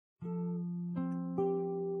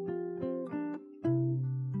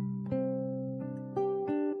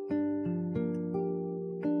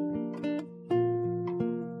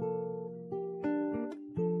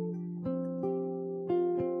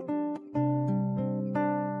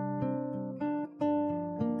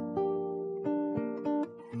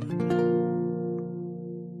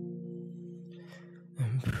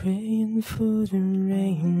Praying for the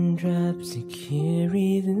raindrops to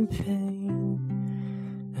carry the pain.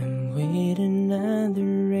 I'm waiting on the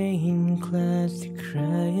rain clouds to cry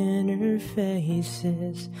in her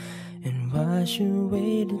faces and wash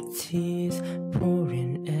away the tears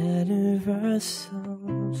pouring out of our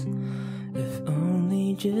souls. If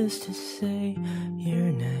only just to say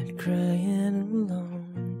you're not crying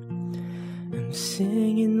alone. I'm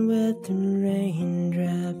singing with the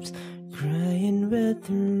raindrops, crying with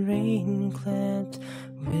the rain clouds,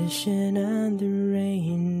 wishing on the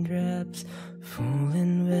raindrops,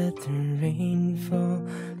 falling with the rainfall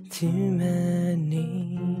to my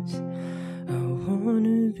knees. I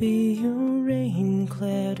wanna be your rain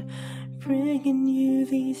cloud, bringing you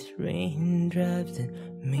these raindrops, and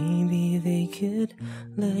maybe they could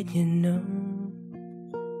let you know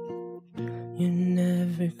you're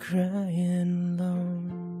never crying alone.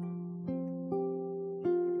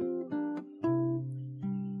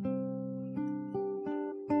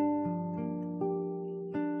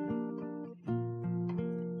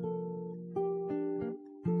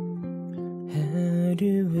 How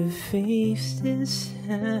do I face this?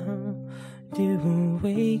 How do I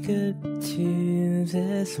wake up to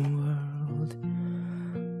this world?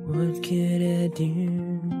 What could I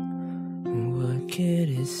do? What could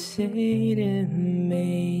I say to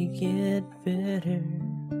make it better?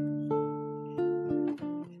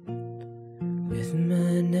 With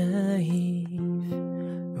my naive,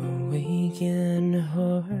 awakened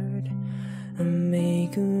heart, I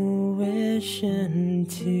make a wish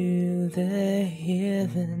into the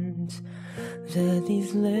heavens that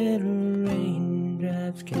these little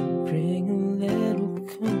raindrops can bring a little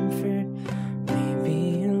comfort,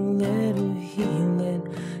 maybe a little healing,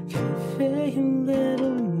 convey a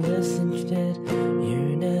little message that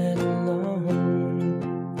you're not alone.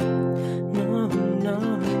 No, no,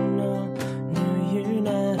 no, no, you're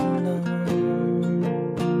not alone.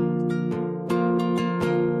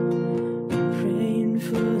 I'm praying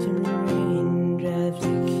for the raindrops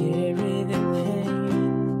to carry the pain.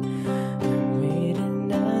 I'm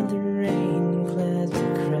waiting on the rain clouds to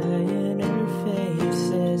cry in our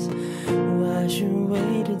faces, wash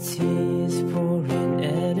away the tears pouring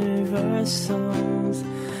out of our souls.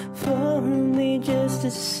 For only just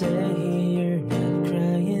to say you're not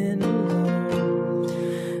crying